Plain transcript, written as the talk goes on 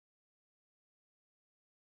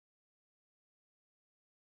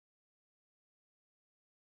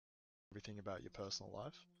everything about your personal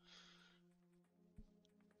life.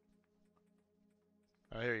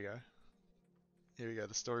 Oh, here you go. Here we go,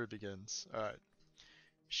 the story begins. Alright.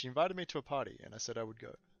 She invited me to a party, and I said I would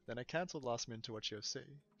go. Then I cancelled last minute to watch UFC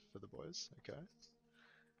for the boys. Okay.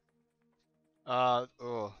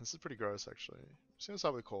 Oh, this is pretty gross, actually. I'm just gonna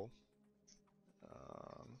start with call.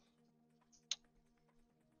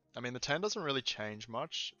 I mean, the 10 doesn't really change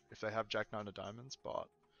much if they have Jack 9 of diamonds, but...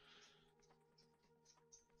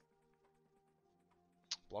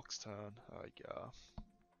 Blocks turn. Oh, yeah.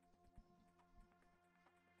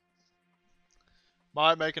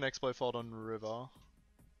 Might make an exploit fold on river.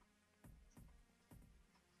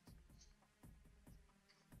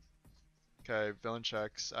 Okay, villain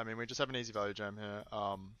checks. I mean, we just have an easy value jam here.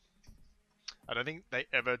 I don't think they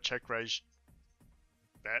ever check raise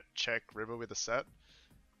bet check river with a set.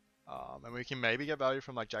 And we can maybe get value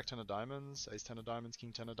from like Jack 10 of diamonds, Ace 10 of diamonds,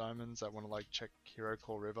 King 10 of diamonds that want to like check hero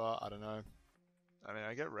call river. I don't know. I mean,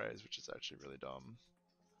 I get raised, which is actually really dumb.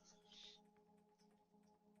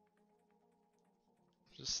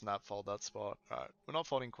 Just snap fold that spot. Alright, we're not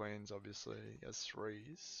folding queens, obviously. He has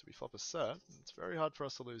threes. We flop a set. It's very hard for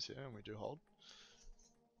us to lose here, and we do hold.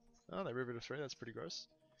 Oh, they river to 3. That's pretty gross.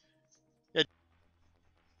 Yeah.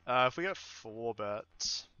 If we get 4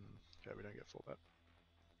 bet. Okay, we don't get 4 bet.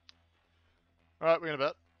 Alright, we're gonna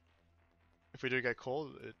bet. If we do get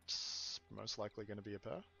called, it's most likely gonna be a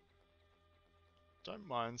pair. Don't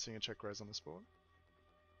mind seeing a check raise on this board.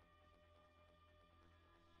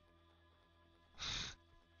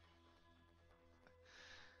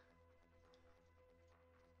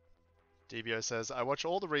 DBO says, I watch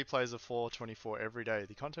all the replays of 424 every day.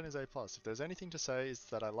 The content is A+. If there's anything to say, it's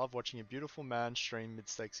that I love watching a beautiful man stream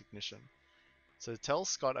mid-stakes ignition. So tell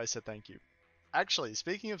Scott I said thank you. Actually,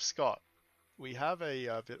 speaking of Scott, we have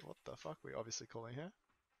a bit... What the fuck? We're obviously calling here.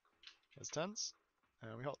 There's 10s.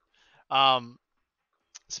 And we hold.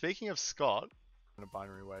 Speaking of Scott, in a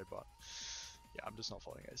binary way, but... Yeah, I'm just not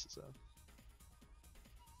folding aces there.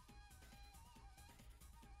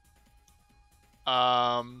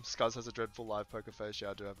 Skuz has a dreadful live poker face.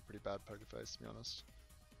 Yeah, I do have a pretty bad poker face, to be honest.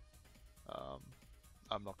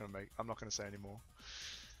 I'm not gonna say anymore.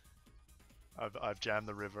 I've jammed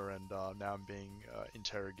the river and now I'm being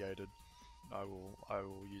interrogated. I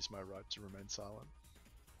will use my right to remain silent.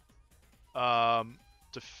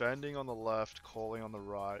 Defending on the left, calling on the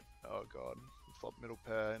right. Oh god, we flop middle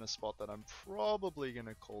pair in a spot that I'm probably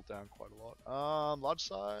gonna call down quite a lot. Large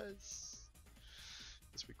size.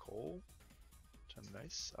 Guess we call. Turn an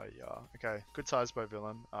ace. Oh yeah. Okay, good size by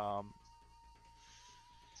villain.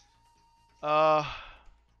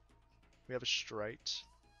 We have a straight.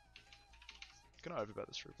 Gonna overbet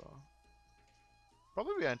this river.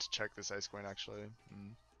 Probably we need to check this ace queen actually.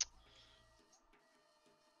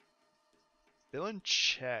 Villain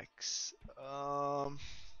checks. I'm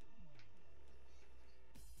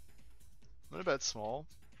gonna bet small.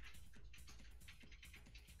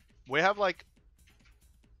 We have like...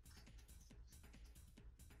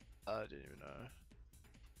 I didn't even know.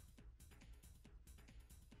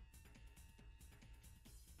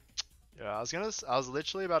 Yeah, I was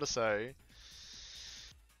literally about to say.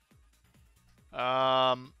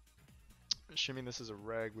 Assuming this is a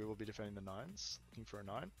reg, we will be defending the 9s. Looking for a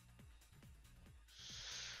 9.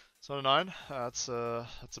 It's not a 9. That's a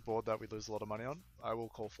board that we lose a lot of money on. I will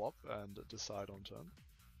call flop and decide on turn.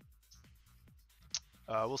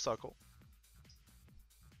 We'll circle.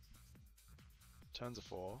 Turns a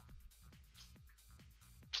 4.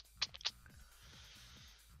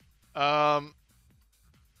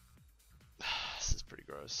 This is pretty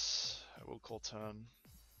gross. I will call turn.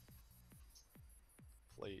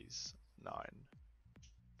 Please. 9.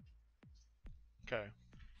 Okay.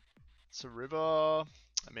 So river, I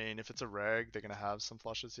mean, if it's a reg, they're going to have some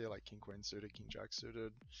flushes here, like king queen suited, king jack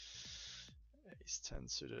suited, ace 10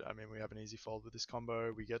 suited. I mean, we have an easy fold with this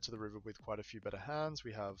combo. We get to the river with quite a few better hands.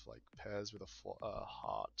 We have like pairs with a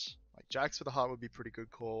heart. Like jacks with a heart would be pretty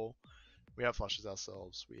good call. We have flushes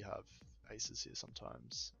ourselves. We have aces here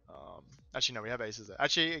sometimes. Actually, no, we have aces there.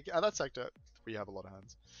 Actually, at that sector, we have a lot of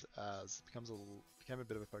hands. As it became a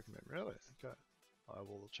bit of a Pokemon. Really? Okay. I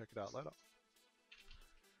will check it out later.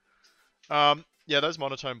 Yeah, those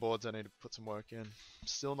monotone boards I need to put some work in.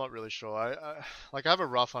 Still not really sure. I have a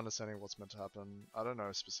rough understanding of what's meant to happen. I don't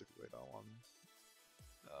know specifically that one.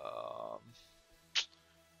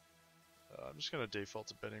 I'm just gonna default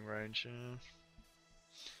to betting range. Yeah.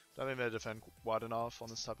 Don't think they defend wide enough on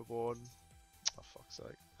this type of board. Oh fuck's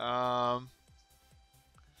sake.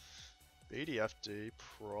 BDFD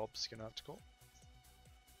prob's gonna have to call.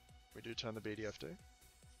 We do turn the BDFD.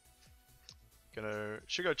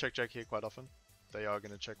 Should go check here quite often. they are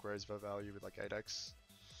going to check raise their value with like 8x.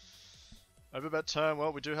 Overbet turn,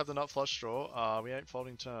 well, we do have the nut flush draw. We ain't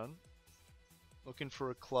folding turn. Looking for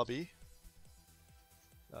a clubby.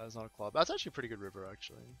 That is not a club. That's actually a pretty good river,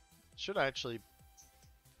 actually. Should I actually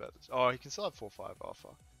bet this? Oh, he can still have 4-5. Oh,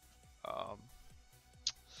 fuck.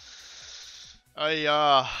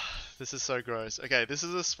 This is so gross. Okay, this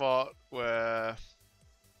is a spot where,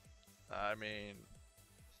 I mean,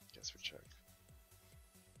 guess we check.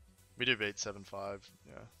 We do beat 7-5,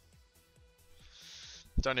 yeah.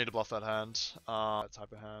 Don't need to bluff that hand, that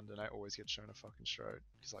type of hand, and I always get shown a fucking straight,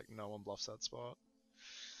 because like no one bluffs that spot.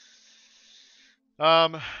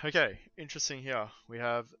 Okay, interesting here. We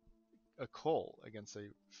have a call against a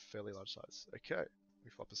fairly large size. Okay, we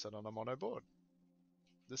flop a set on a mono board.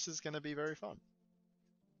 This is going to be very fun.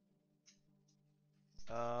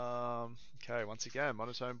 Okay, once again,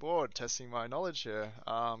 monotone board, testing my knowledge here.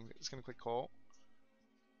 Just going to click call.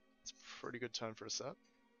 It's a pretty good turn for a set.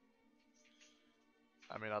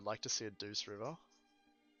 I mean, I'd like to see a deuce river.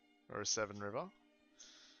 Or a 7 river.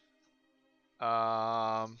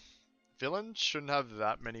 Villain shouldn't have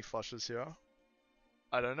that many flushes here.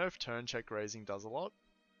 I don't know if turn check raising does a lot.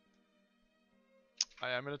 I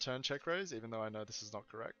am going to turn check raise, even though I know this is not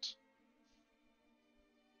correct.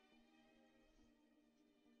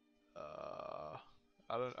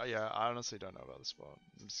 I honestly don't know about the spot.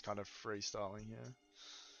 I'm just kind of freestyling here.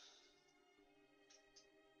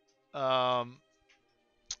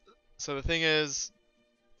 So the thing is,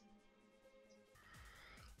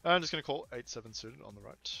 I'm just going to call 8-7 suited on the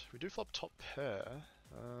right. We do flop top pair.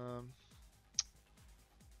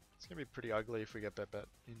 It's going to be pretty ugly if we get bet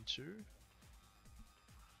into.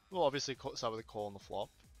 We'll obviously start with a call on the flop.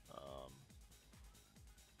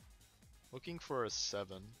 Looking for a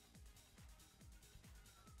 7.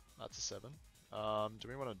 That's a 7. Do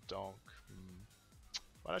we want to donk?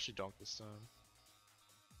 Might actually donk this time.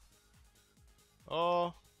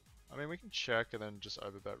 Oh, I mean we can check and then just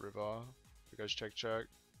overbet river. If it goes check check.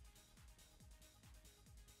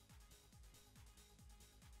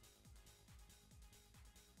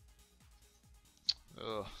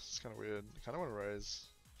 Ugh, it's kind of weird. I kind of want to raise.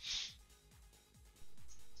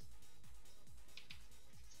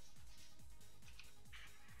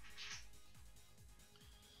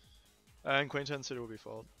 And queen 10 suited will be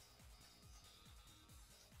fold.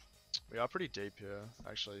 We are pretty deep here,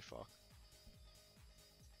 actually, fuck.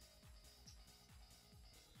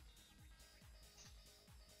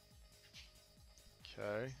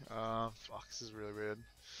 Okay, fuck, this is really weird.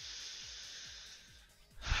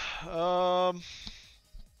 I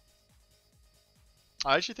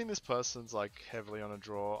actually think this person's like heavily on a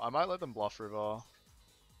draw. I might let them bluff river.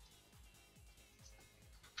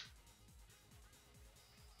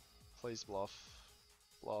 Please bluff.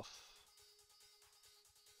 Bluff.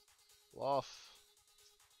 Bluff.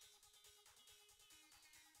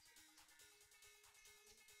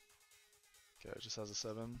 Okay, it just has a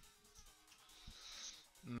 7.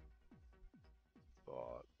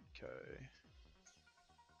 But, okay.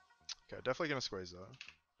 Okay, definitely gonna squeeze though.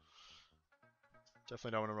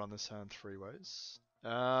 Definitely don't want to run this hand 3 ways.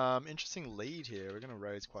 Interesting lead here. We're gonna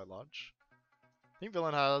raise quite large. I think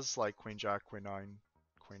villain has like queen jack, queen 9,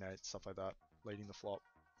 queen 8, stuff like that, leading the flop.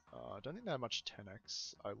 I don't think they have much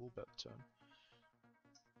 10x. I will bet turn.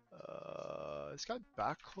 This guy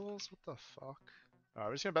back calls? What the fuck? Alright,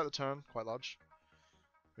 we're just gonna bet the turn, quite large.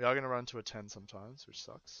 We are gonna run to a 10 sometimes, which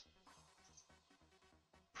sucks.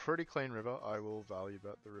 Pretty clean river. I will value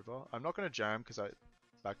bet the river. I'm not gonna jam because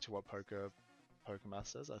back to what poker math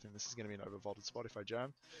says. I think this is gonna be an overvaulted spot if I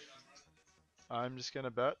jam. I'm just gonna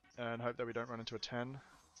bet and hope that we don't run into a 10.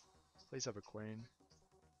 Please have a queen.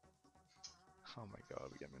 Oh my god,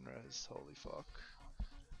 we get min res. Holy fuck.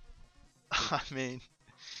 I mean,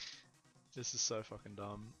 this is so fucking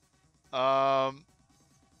dumb. I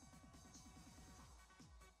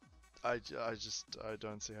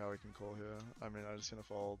don't see how we can call here. I mean, I'm just gonna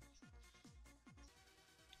fold.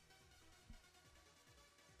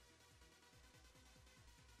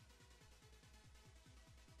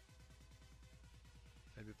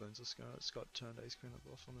 Maybe Bones or Scott turned ace queen of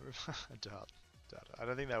bluff on the river. I doubt it. I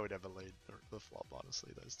don't think they would ever lead the flop,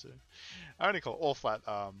 honestly, those two. I only call all flat.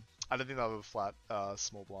 I don't think they'll have a flat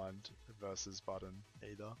small blind versus button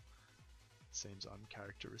either. Seems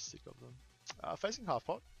uncharacteristic of them. Facing half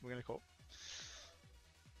pot, we're gonna call.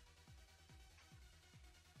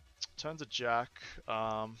 Turns a jack.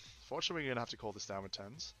 Fortunately, we're gonna have to call this down with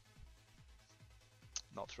 10s.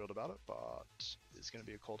 Not thrilled about it, but it's gonna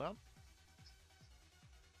be a call down.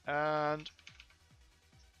 And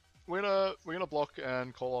we're gonna block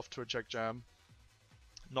and call off to a check jam.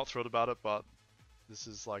 Not thrilled about it, but This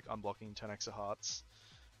is like unblocking 10x of hearts.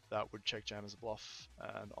 That would check jam as a bluff.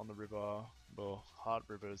 And on the river, well, heart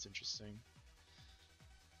river is interesting.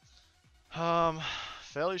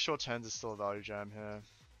 Fairly sure tens is still a value jam here.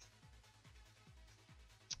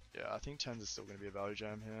 Yeah, I think tens is still going to be a value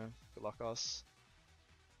jam here. Good luck us.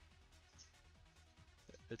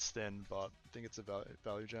 It's thin, but I think it's a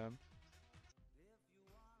value jam.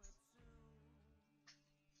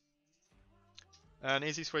 And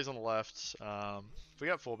easy squeeze on the left. If we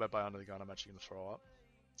get 4-bet by under the gun, I'm actually going to throw up.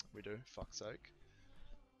 We do, fuck's sake.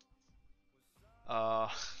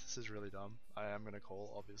 This is really dumb. I am going to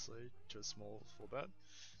call, obviously, to a small 4-bet.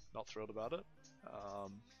 Not thrilled about it.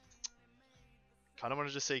 Kind of want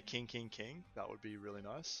to just see king, king, king. That would be really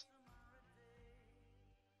nice.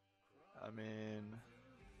 I mean,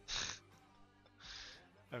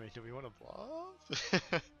 do we want to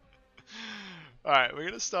bluff? Alright, we're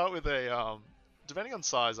going to start with a, depending on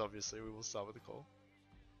size, obviously, we will start with a call.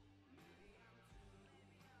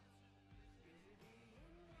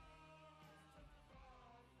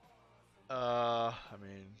 I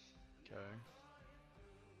mean, okay.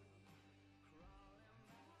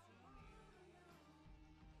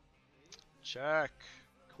 Check.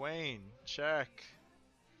 Queen. Check.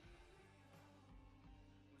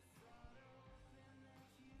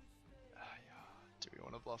 Do we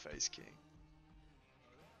want to bluff ace king?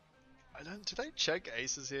 I don't. Do they check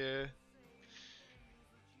aces here?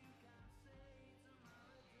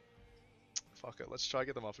 Fuck it. Let's try to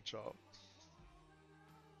get them off a chop.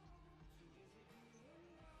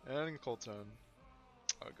 And call turn.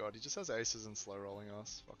 Oh god, he just has aces and slow rolling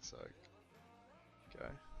us. Fuck's sake. Okay.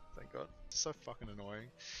 Thank god. So fucking annoying.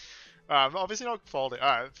 I'm obviously not folding.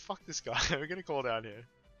 Alright, fuck this guy. We're gonna call down here.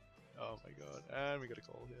 Oh my god. And we gotta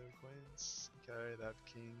call here. Queens. Okay, they have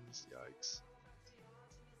kings. Yikes.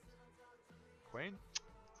 Queen?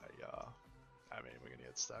 Yeah. I mean, we're gonna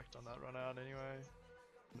get stacked on that run out anyway.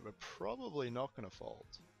 We're probably not gonna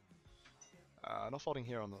fold. Not folding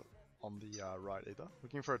here on the right either.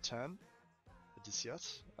 Looking for a 10. A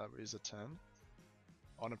Disiat. Is a 10.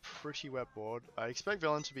 On a pretty wet board. I expect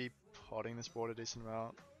villain to be potting this board a decent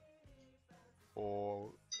amount.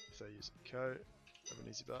 Or if they use a okay, have an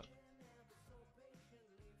easy bet.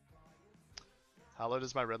 How low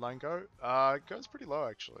does my red line go? It goes pretty low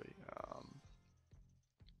actually.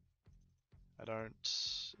 I don't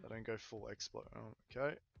go full explode. Oh,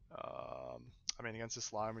 okay. I mean against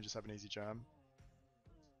this line we just have an easy jam.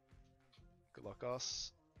 Good luck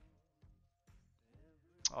us.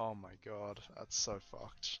 Oh my god, that's so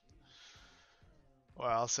fucked.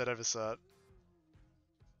 Wow, set over set.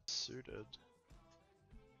 Suited.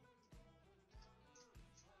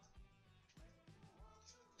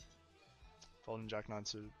 Folding Jack 9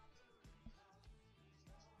 suited.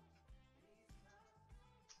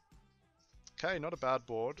 Okay, not a bad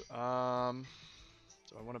board. Do I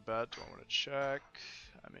want to bet? Do I want to check?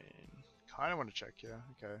 I mean, kind of want to check, yeah.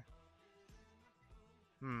 Okay.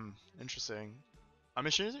 Interesting. I'm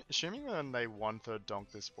assuming when they 1/3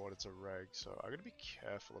 donk this board, it's a reg, so I gotta be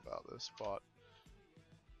careful about this, but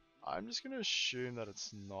I'm just gonna assume that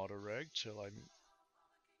it's not a reg till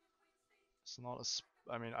it's not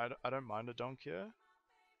I mean, I don't mind a donk here.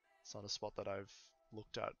 It's not a spot that I've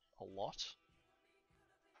looked at a lot.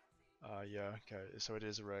 Yeah, okay, so it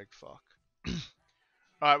is a reg, fuck.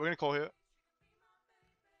 Alright, we're gonna call here.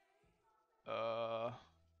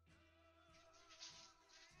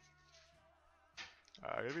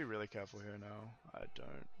 I gotta be really careful here now. I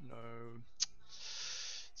don't know.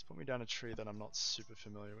 It's put me down a tree that I'm not super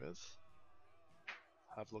familiar with.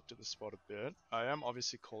 Have looked at the spot a bit. I am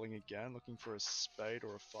obviously calling again, looking for a spade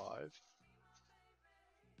or a 5.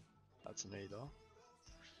 That's neither.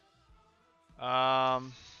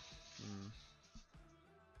 Gonna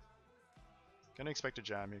expect a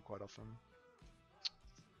jam here quite often.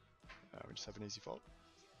 We just have an easy fold.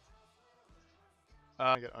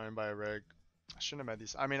 I get owned by a reg. I shouldn't have made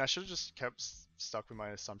this. I mean, I should have just kept stuck with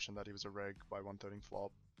my assumption that he was a reg by 1/3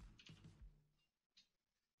 flop.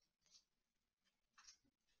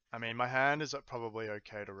 I mean, my hand is probably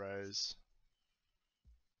okay to raise.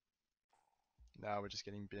 Now we're just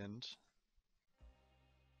getting binned.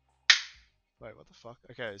 Wait, what the fuck?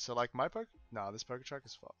 Okay, so like my poker... Nah, this poker track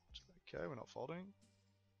is fucked. Okay, we're not folding.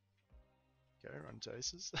 Okay, run to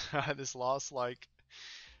aces. This last like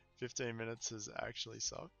 15 minutes has actually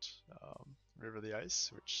sucked. River the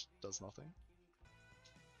ace, which does nothing.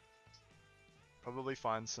 Probably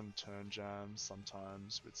find some turn jams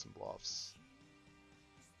sometimes with some bluffs.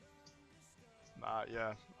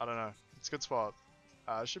 Yeah, I don't know. It's a good spot.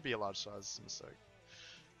 It should be a large size, it's a mistake.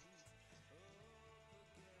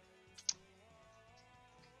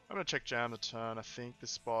 I'm gonna check jam the turn. I think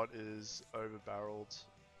this spot is over barreled.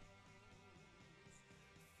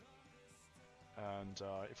 And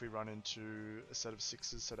if we run into a set of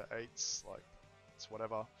sixes, set of eights, like, it's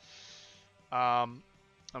whatever. And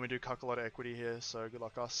we do cuck a lot of equity here, so good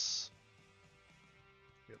luck us.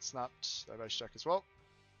 We get snapped. They base check as well.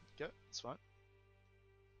 Yeah, it's fine.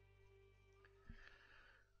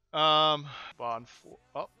 Barn 4.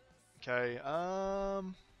 Oh, okay.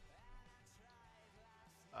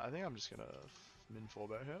 I think I'm just gonna min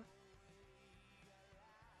 4-bet here.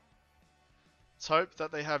 Let's hope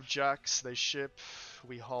that they have jacks, they ship,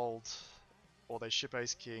 we hold, or they ship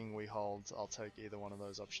ace king, we hold. I'll take either one of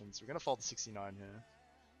those options. We're gonna fold the 69 here.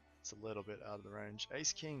 It's a little bit out of the range.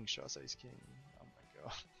 Ace king, show us ace king. Oh my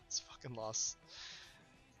god, this fucking last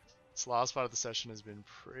part of the session has been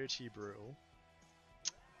pretty brutal.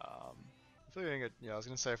 Hopefully we don't get, yeah, I was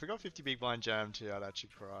gonna say if we got 50 big blind jammed here, I'd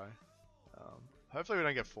actually cry. Hopefully we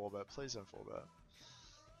don't get 4-bet. Please don't 4-bet.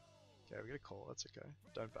 Okay, we get a call. That's okay.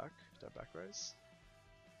 Don't back raise.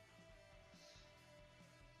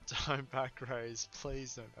 Don't back raise.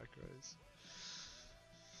 Please don't back raise.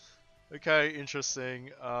 Okay,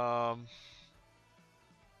 interesting.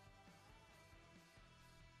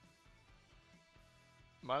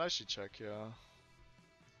 Might actually check here.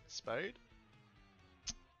 Spade.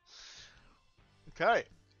 Okay.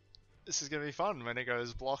 This is gonna be fun when it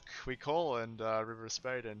goes block, we call, and river of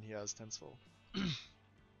spade, and he has tens full.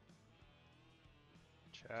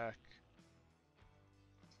 Check.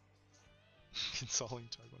 Consoling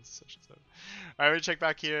tug once the session's over. Alright, we check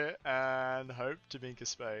back here and hope to bink a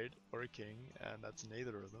spade or a king, and that's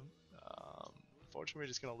neither of them. Unfortunately, we're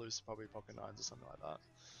just gonna lose probably pocket nines or something like that.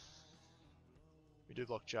 We do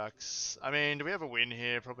block jacks. I mean, do we have a win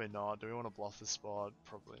here? Probably not. Do we want to bluff the spot?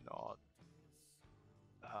 Probably not.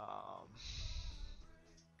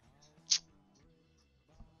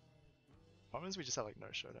 Problem is we just have like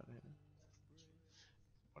no showdown here.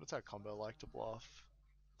 What is our combo like to bluff?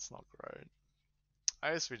 It's not great.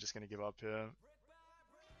 I guess we're just gonna give up here.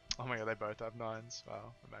 Oh my god, they both have nines.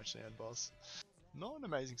 Wow, I'm actually end boss. Not an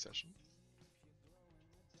amazing session.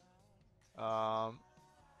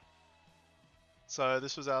 So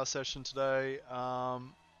this was our session today.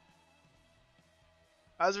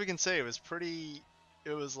 As we can see, it was pretty.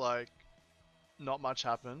 It was like not much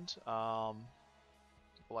happened.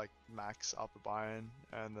 Like max upper buy-in,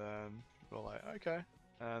 and then we're like, okay,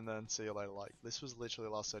 and then see you later. Like this was literally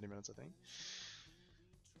the last 30 minutes, I think.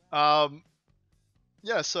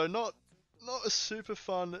 Yeah, so not a super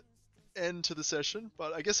fun end to the session,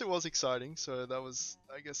 but I guess it was exciting. So that was,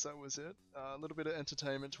 I guess that was it. A little bit of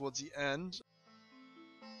entertainment towards the end.